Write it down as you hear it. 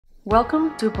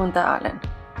Welcome to Punta Allen,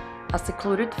 a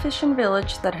secluded fishing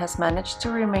village that has managed to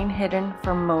remain hidden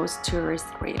from most tourist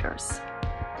radars.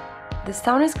 This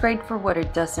town is great for what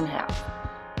it doesn't have.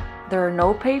 There are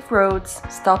no paved roads,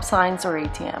 stop signs, or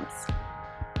ATMs.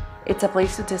 It's a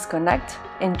place to disconnect,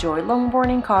 enjoy long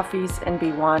morning coffees, and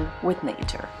be one with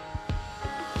nature.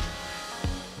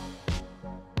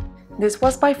 This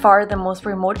was by far the most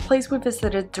remote place we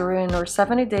visited during our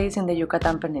 70 days in the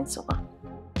Yucatan Peninsula.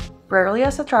 Rarely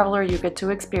as a traveler you get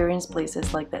to experience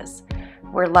places like this,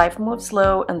 where life moves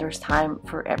slow and there's time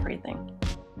for everything.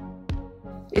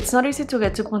 It's not easy to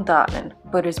get to Punta Allen,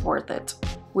 but it's worth it.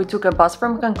 We took a bus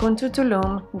from Cancun to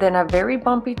Tulum, then a very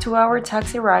bumpy 2-hour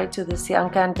taxi ride to the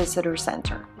Siancan Visitor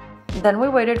Center. Then we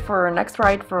waited for our next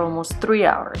ride for almost 3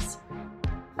 hours.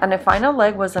 And the final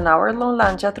leg was an hour-long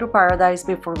lancha through paradise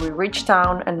before we reached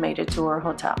town and made it to our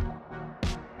hotel.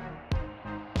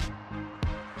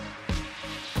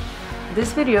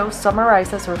 This video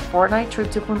summarizes our 4-night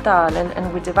trip to Punta Allen,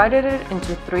 and we divided it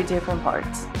into 3 different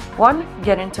parts. 1.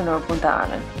 Getting to know Punta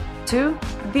Allen. 2.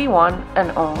 The one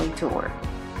and only tour.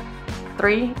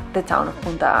 3. The town of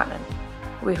Punta Allen.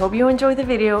 We hope you enjoy the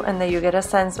video and that you get a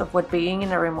sense of what being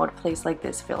in a remote place like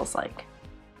this feels like.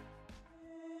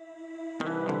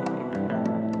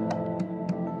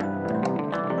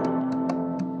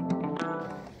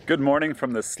 Good morning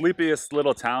from the sleepiest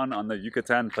little town on the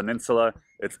Yucatan Peninsula.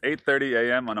 It's 8:30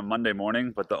 a.m. on a Monday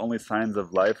morning, but the only signs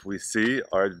of life we see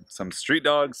are some street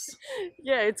dogs.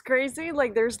 Yeah, it's crazy.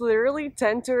 Like, there's literally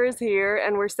 10 tourists here,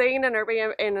 and we're staying in an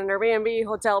Airbnb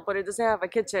hotel, but it doesn't have a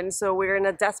kitchen, so we're in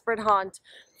a desperate hunt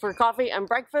for coffee and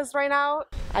breakfast right now.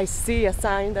 I see a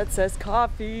sign that says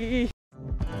coffee.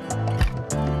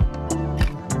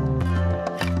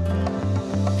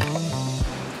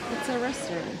 It's a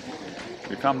restaurant.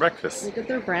 We found breakfast. Look at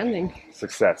their branding.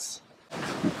 Success.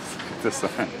 This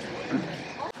sign.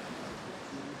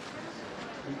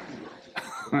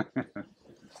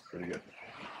 Pretty good.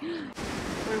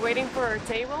 We're waiting for our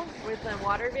table with a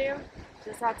water view.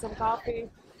 Just had some coffee.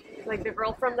 Like, the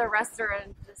girl from the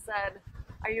restaurant just said,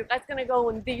 "Are you guys gonna go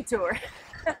on the tour?"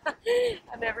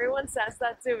 And everyone says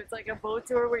that too. It's like a boat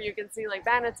tour where you can see like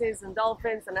manatees and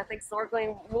dolphins, and I think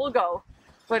snorkeling will go.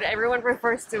 But everyone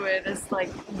refers to it as like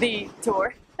the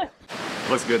tour.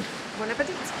 Looks good. Bon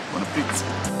appetit. Bon appetit.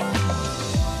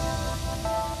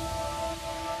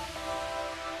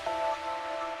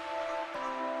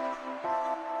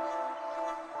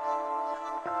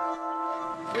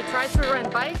 We tried to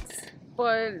rent bikes,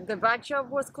 but the bike shop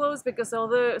was closed because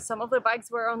some of the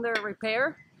bikes were under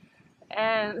repair.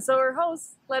 And so our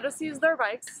hosts let us use their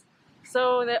bikes.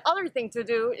 So the other thing to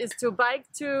do is to bike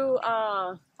to,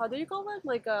 how do you call it?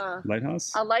 Like a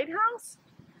Lighthouse? A lighthouse.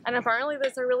 And apparently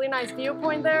there's a really nice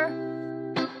viewpoint there.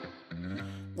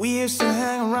 We used to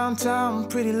hang around town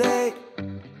pretty late.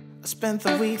 I spent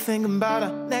the week thinking about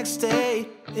our next day.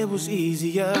 It was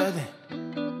easier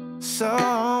then, so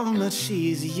much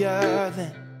easier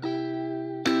then.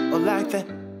 Or like that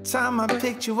time I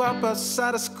picked you up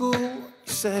outside of school.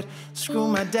 You said, "Screw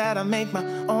my dad, I make my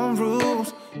own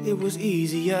rules." It was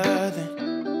easier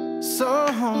then, so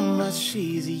much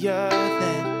easier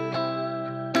then.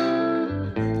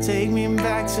 Take me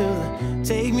back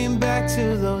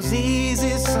to those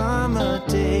easy summer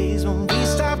days when we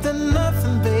stopped at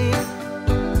nothing, babe.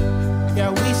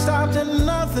 Yeah, we stopped at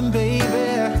nothing, baby.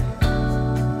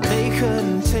 They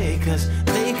couldn't take us,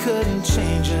 they couldn't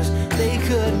change us, they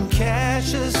couldn't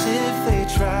catch us if they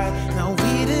tried. No,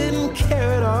 we didn't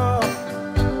care at all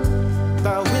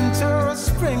about winter or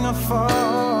spring or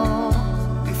fall.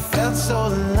 We felt so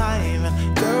alive,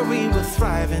 and girl, we were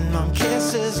thriving on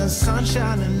kisses and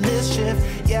sunshine and mischief.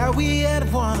 Yeah, we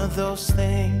had one of those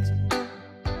things.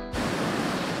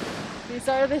 These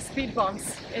are the speed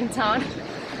bumps in town.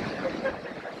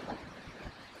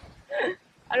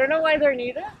 I don't know why they're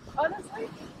needed, honestly.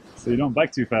 So you don't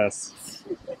bike too fast.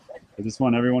 I just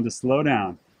want everyone to slow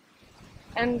down.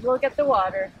 And look at the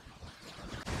water.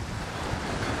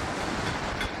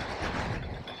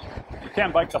 You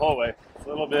can't bike the whole way. It's a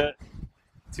little bit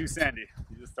too sandy.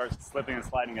 You just start slipping and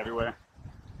sliding everywhere.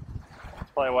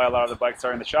 That's probably why a lot of the bikes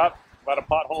are in the shop. A lot of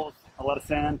potholes, a lot of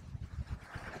sand.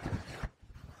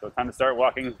 So time to start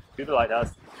walking to the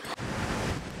lighthouse.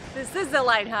 This is the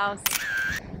lighthouse.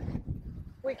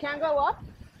 We can't go up?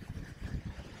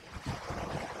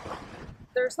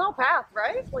 There's no path,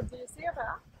 right? Like, do you see a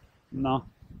path? No.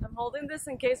 I'm holding this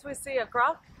in case we see a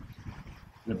croc.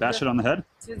 You bash it on the head?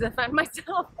 To defend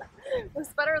myself.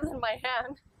 It's better than my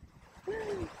hand.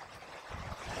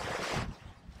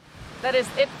 That is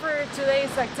it for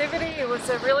today's activity. It was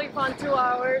a really fun 2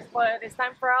 hours, but it's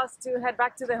time for us to head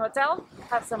back to the hotel,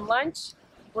 have some lunch,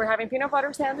 We're having peanut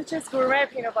butter sandwiches, gourmet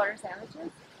peanut butter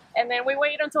sandwiches. And then we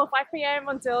wait until 5 p.m.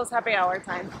 until it's happy hour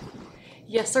time.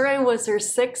 Yesterday was our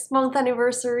 6-month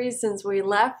anniversary since we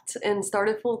left and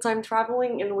started full-time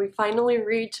traveling, and we finally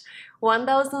reached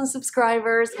 1,000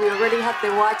 subscribers. We already had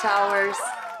the watch hours,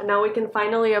 and now we can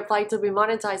finally apply to be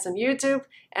monetized on YouTube.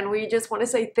 And we just want to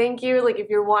say thank you. Like, if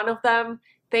you're one of them,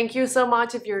 thank you so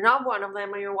much. If you're not one of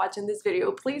them and you're watching this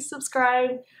video, please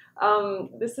subscribe.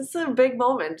 This is a big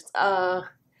moment. Are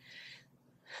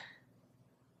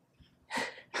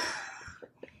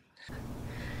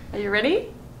you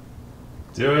ready?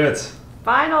 Do it!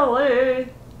 Finally!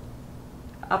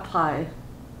 Apply.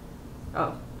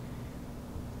 Oh.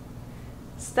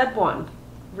 Step 1.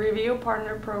 Review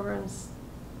partner programs.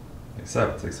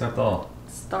 Accept all.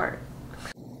 Start.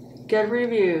 Get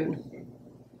reviewed.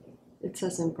 It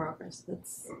says in progress.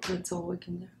 That's all we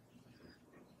can do.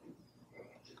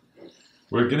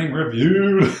 We're getting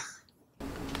reviewed!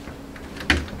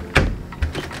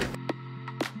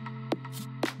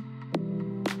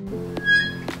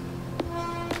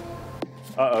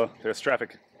 Uh-oh, there's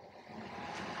traffic.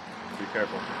 Be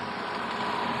careful.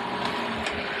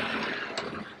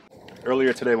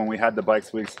 Earlier today when we had the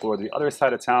bikes, we explored the other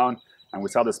side of town and we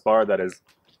saw this bar that is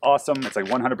awesome. It's like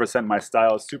 100% my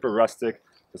style, super rustic.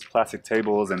 There's plastic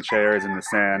tables and chairs in the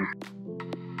sand.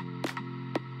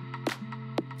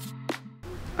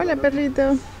 Hola,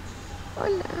 perrito.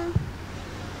 Hola.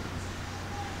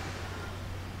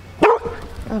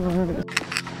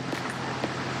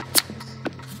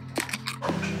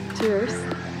 Cheers.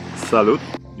 Salud.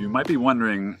 You might be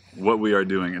wondering what we are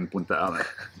doing in Punta Allen.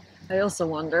 I also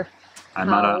wonder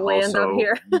Amara how we end up also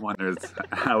here. wonders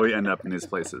how we end up in these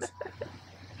places.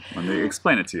 Let me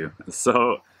explain it to you.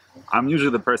 So I'm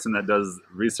usually the person that does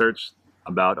research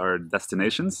about our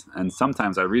destinations, and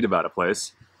sometimes I read about a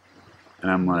place and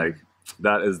I'm like,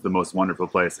 that is the most wonderful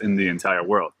place in the entire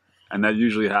world. And that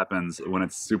usually happens when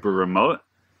it's super remote,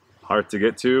 hard to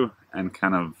get to, and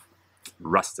kind of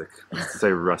rustic. Let's say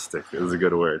rustic is a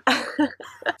good word.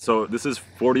 So this is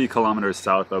 40 kilometers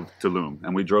south of Tulum,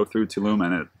 and we drove through Tulum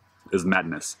and it is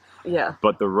madness. Yeah.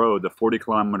 But the road, the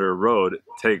 40-kilometer road,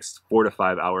 takes 4 to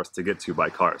 5 hours to get to by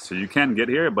car. So you can get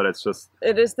here, but it's just...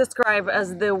 It is described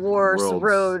as the worst World's-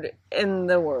 road in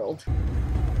the world.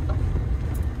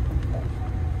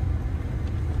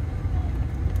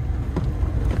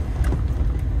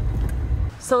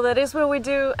 So that is what we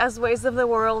do as Ways of the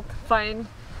World, find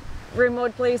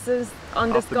remote places, Off the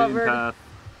beaten undiscovered, path,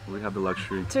 we have the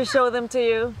luxury. to show them to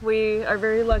you. We are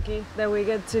very lucky that we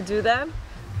get to do that.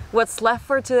 What's left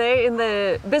for today in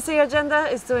the busy agenda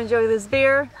is to enjoy this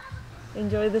beer,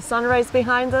 enjoy the sunrise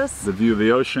behind us, The view of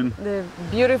the ocean. the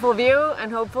beautiful view,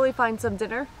 and hopefully find some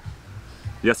dinner.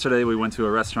 Yesterday we went to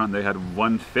a restaurant, they had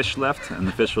 1 fish left, and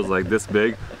the fish was like this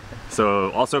big.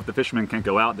 So also if the fishermen can't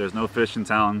go out, there's no fish in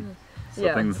town. So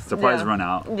Yeah. things, supplies Yeah. run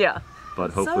out. Yeah.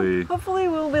 But hopefully So hopefully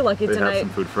we'll be lucky they have tonight. some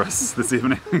food for us this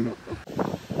evening.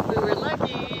 We were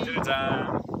lucky. Dinner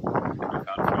time. We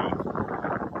found food.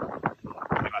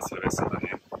 Y más cerveza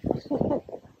también.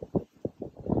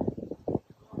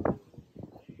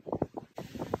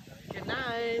 Good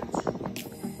night.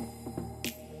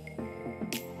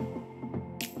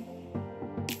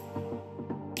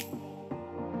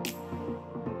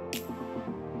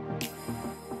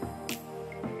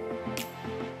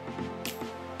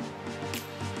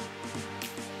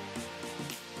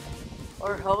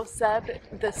 Our host said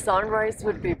the sunrise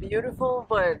would be beautiful,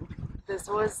 but this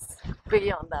was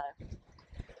beyond that.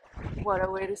 What a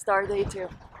way to start day 2.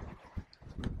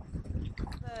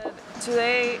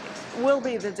 Today will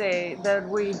be the day that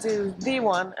we do the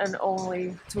one and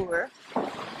only tour.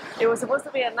 It was supposed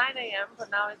to be at 9 a.m., but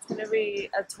now it's going to be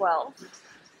at 12.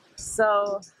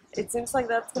 So it seems like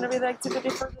that's going to be the activity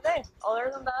for today. Other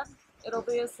than that, it'll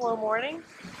be a slow morning,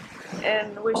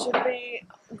 and we should be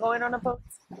going on a boat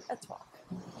at 12.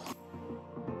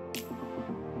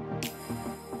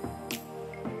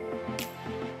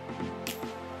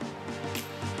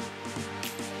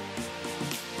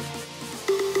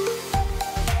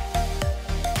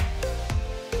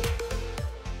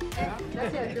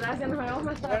 Gracias, nos vemos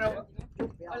más tarde.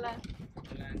 Hola.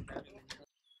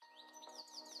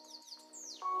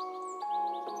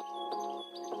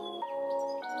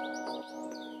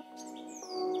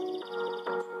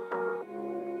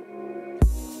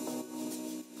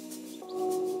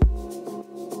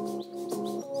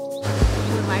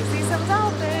 We might see some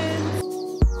dolphins.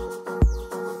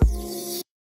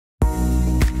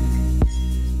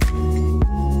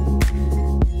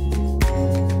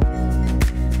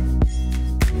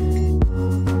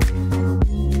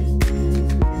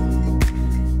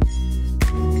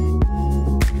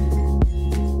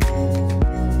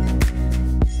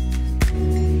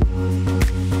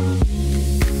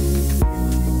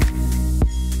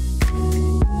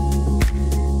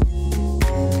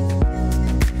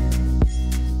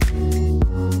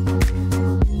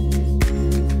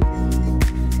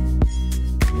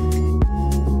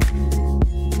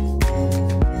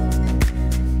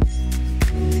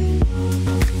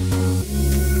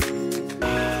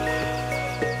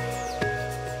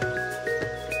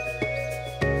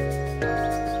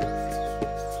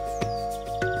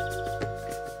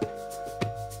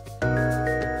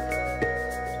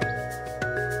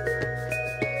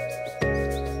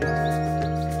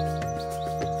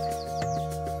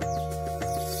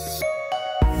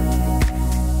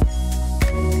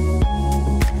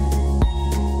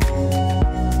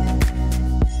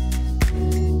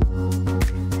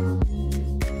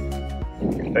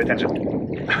 Pay attention.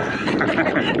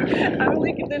 I'm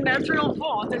like the natural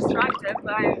pool, distracted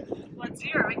by what's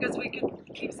here because we can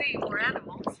keep seeing more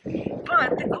animals.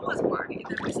 But the coolest part is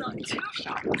that we saw 2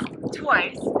 sharks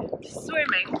twice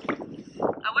swimming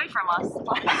away from us.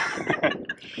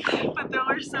 But they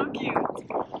were so cute.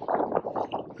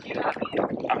 You happy?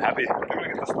 I'm happy. I'm gonna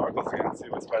get the snorkels again and see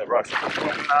what's by the rocks.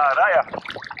 Raya.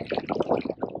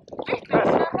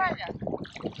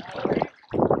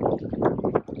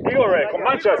 Eagle ray, con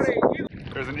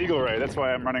manchas. There's an eagle ray, that's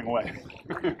why I'm running away.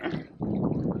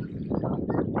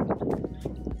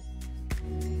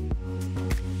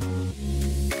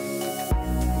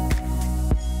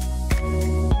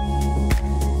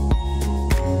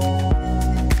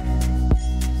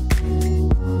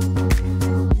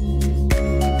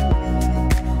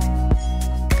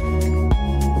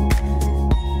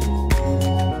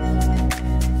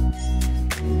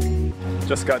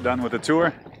 Just got done with the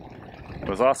tour. It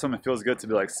was awesome. It feels good to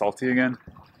be like salty again.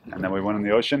 And then we went in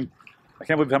the ocean. I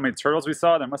can't believe how many turtles we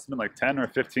saw. There must have been like 10 or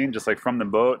 15 just like from the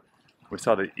boat. We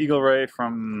saw the eagle ray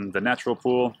from the natural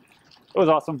pool. It was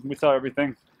awesome. We saw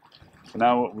everything. So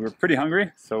now we were pretty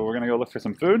hungry, so we're gonna go look for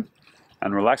some food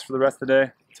and relax for the rest of the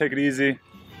day. Take it easy.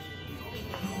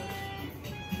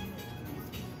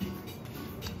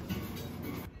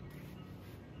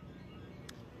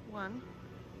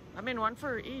 One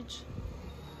for each.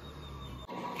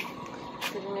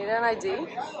 Did you need an ID? I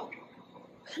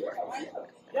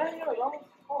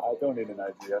don't need an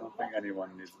ID. I don't think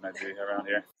anyone needs an ID around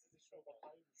here.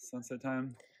 Sunset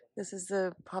time. This is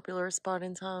the popular spot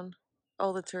in town.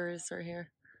 All the tourists are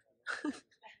here.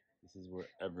 This is where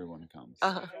everyone comes.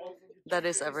 That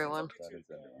is everyone. That is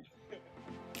everyone.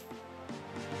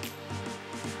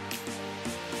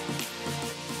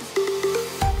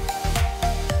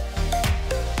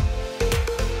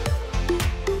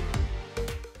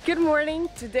 Good morning.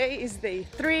 Today is day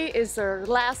 3. It's our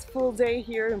last full day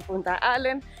here in Punta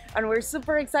Allen, and we're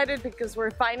super excited because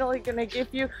we're finally gonna give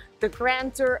you the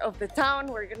grand tour of the town.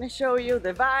 We're gonna show you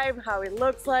the vibe, how it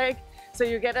looks like, so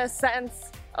you get a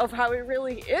sense of how it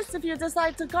really is if you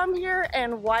decide to come here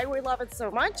and why we love it so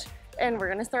much. And we're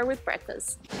gonna start with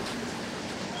breakfast.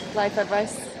 Life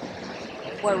advice,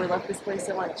 why we love this place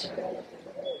so much.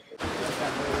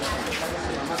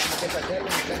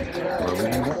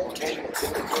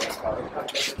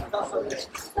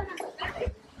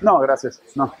 No, gracias.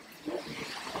 No.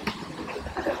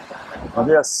 Buenos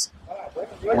días.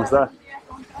 ¿Cómo está?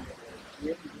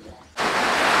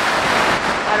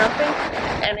 I don't think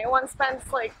anyone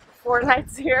spends like 4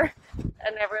 nights here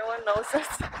and everyone knows us.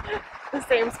 The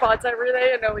same spots every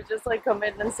day, and we just like come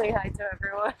in and say hi to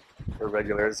everyone. We're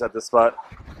regulars at the spot.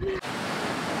 Usual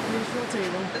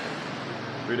table.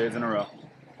 3 days in a row.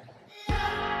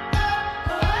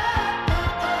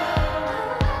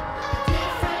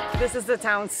 This is the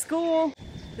town's school.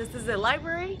 This is the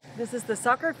library. This is the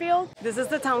soccer field. This is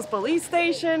the town's police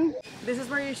station. This is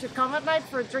where you should come at night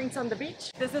for drinks on the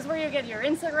beach. This is where you get your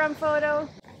Instagram photo.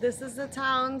 This is the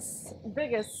town's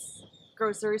biggest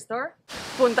grocery store.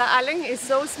 Punta Allen is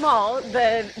so small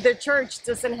that the church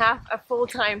doesn't have a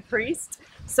full-time priest.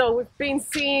 So we've been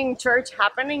seeing church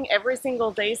happening every single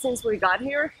day since we got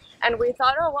here. And we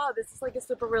thought, oh wow, this is like a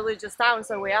super religious town.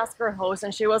 So we asked our host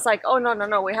and she was like, oh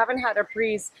no, we haven't had a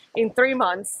priest in 3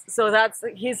 months. So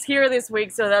he's here this week.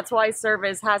 So that's why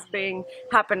service has been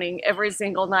happening every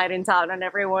single night in town. And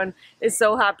everyone is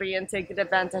so happy and taking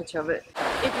advantage of it.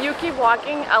 If you keep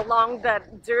walking along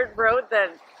that dirt road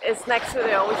that is next to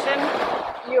the ocean,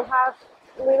 you have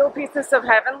little pieces of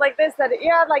heaven like this that,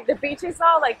 yeah, like the beach is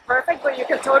all like perfect, but you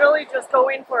can totally just go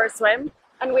in for a swim.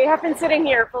 And we have been sitting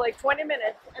here for like 20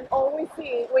 minutes and all we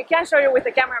see, we can't show you with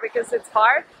the camera because it's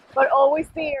hard, but all we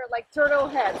see are like turtle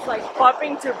heads like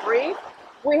popping to breathe.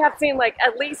 We have seen like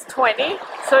at least 20.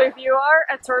 So if you are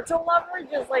a turtle lover,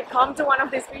 just like come to one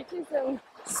of these beaches and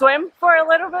swim for a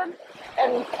little bit.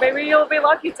 And maybe you'll be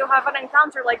lucky to have an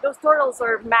encounter. Like those turtles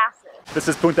are massive. This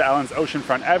is Punta Allen's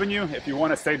Oceanfront Avenue. If you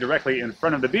want to stay directly in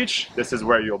front of the beach, this is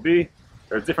where you'll be.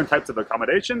 There's different types of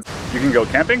accommodations. You can go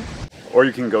camping, or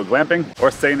you can go glamping,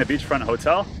 or stay in a beachfront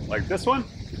hotel like this one,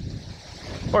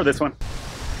 or this one.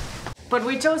 But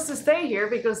we chose to stay here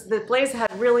because the place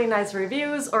had really nice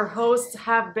reviews. Our hosts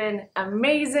have been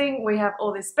amazing. We have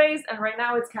all this space, and right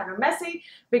now it's kind of messy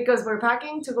because we're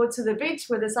packing to go to the beach.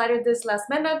 We decided this last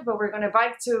minute, but we're gonna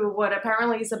bike to what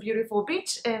apparently is a beautiful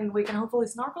beach, and we can hopefully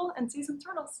snorkel and see some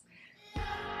turtles.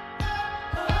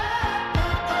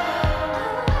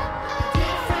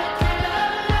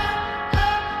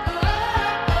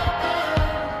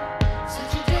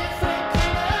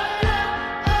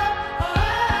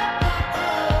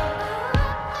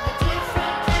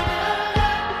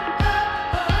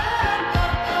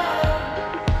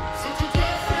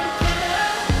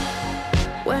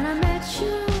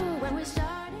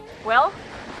 Well,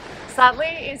 sadly,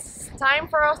 it's time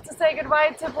for us to say goodbye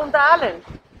to Punta Allen.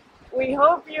 We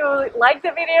hope you liked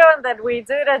the video and that we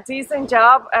did a decent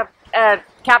job at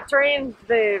capturing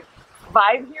the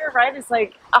vibe here, right? It's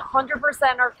like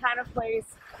 100% our kind of place.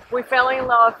 We fell in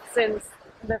love since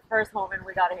the first moment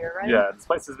we got here, right? Yeah, this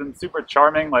place has been super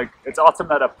charming. Like, it's awesome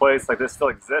that a place like this still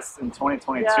exists in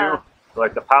 2022. Yeah.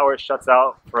 Like, the power shuts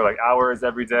out for like hours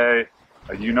every day.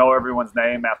 Like, you know everyone's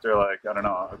name after like, I don't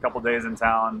know, a couple days in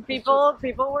town. People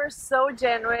were so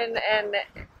genuine, and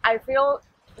I feel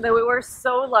that we were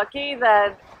so lucky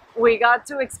that we got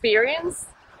to experience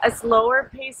a slower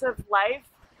pace of life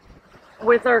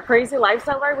with our crazy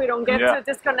lifestyle, right? We don't get to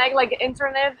disconnect. Like,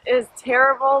 internet is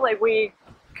terrible. Like, we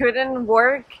couldn't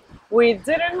work. We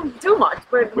didn't do much,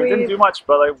 but we didn't do much,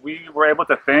 but like we were able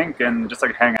to think and just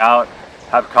like hang out,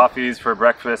 have coffees for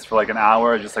breakfast for like an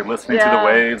hour, just like listening to the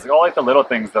waves, like all like the little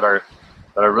things that are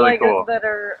really cool, that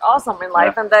are awesome in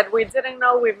life, and that we didn't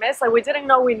know we missed. Like, we didn't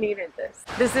know we needed this.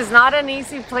 This is not an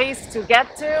easy place to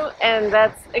get to, and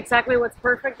that's exactly what's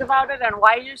perfect about it, and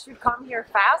why you should come here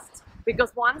fast.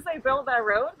 Because once they build that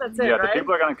road, that's it, right? Yeah, the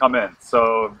people are going to come in.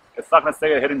 So it's not going to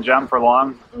stay a hidden gem for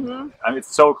long. I mean,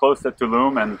 it's so close to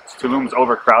Tulum, and Tulum's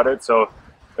overcrowded. So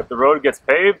if the road gets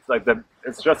paved, like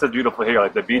it's just as beautiful here,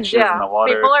 like the beaches and the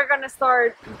water. People are going to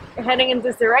start heading in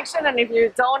this direction, and if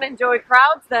you don't enjoy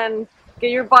crowds, then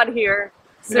get your butt here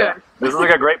soon. Yeah. This is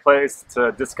like a great place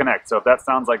to disconnect. So if that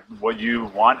sounds like what you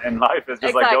want in life, is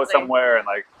just like go somewhere and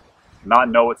like not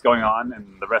know what's going on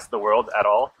in the rest of the world at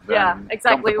all. Yeah,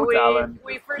 exactly. Come to Punta Allen.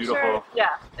 We for beautiful. sure.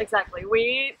 Yeah, exactly.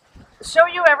 We show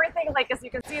you everything. Like, as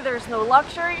you can see, there's no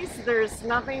luxuries. There's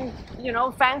nothing, you know,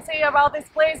 fancy about this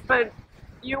place, but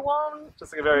you won't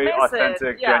just like a very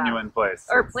authentic, genuine place.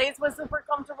 Our place was super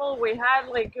comfortable. We had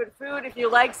like good food. If you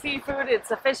like seafood,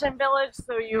 it's a fishing village,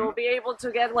 so you'll be able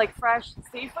to get like fresh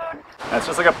seafood. And it's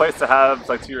just like a place to have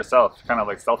like to yourself, kind of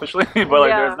like selfishly, but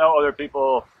like there's no other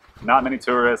people. Not many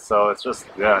tourists, so it's just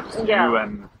you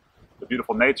and the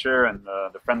beautiful nature and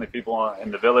the friendly people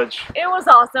in the village. It was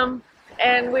awesome,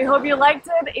 and we hope you liked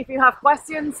it. If you have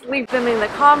questions, leave them in the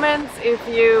comments. If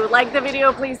you like the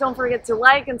video, please don't forget to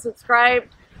like and subscribe.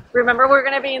 Remember, we're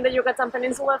going to be in the Yucatan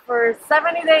Peninsula for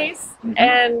 70 days,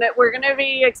 and we're going to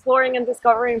be exploring and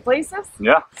discovering places.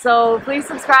 Yeah. So please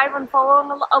subscribe and follow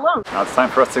along. Now it's time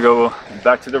for us to go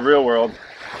back to the real world.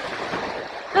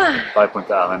 Bye,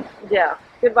 Punta Allen. Yeah.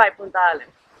 Goodbye, Punta Allen.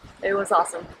 It was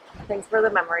awesome. Thanks for the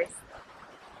memories.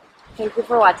 Thank you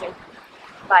for watching.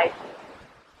 Bye.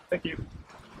 Thank you.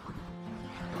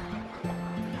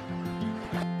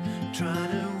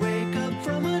 Trying to wake up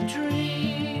from a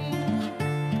dream.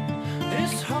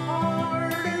 It's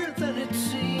harder than it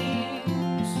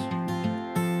seems.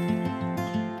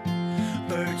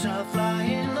 Birds are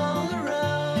flying all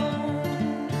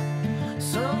around.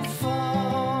 Some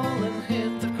fall and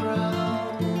hit the ground.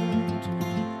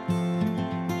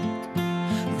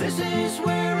 This is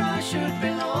where I should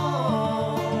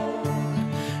belong,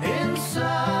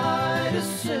 inside a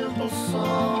simple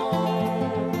song.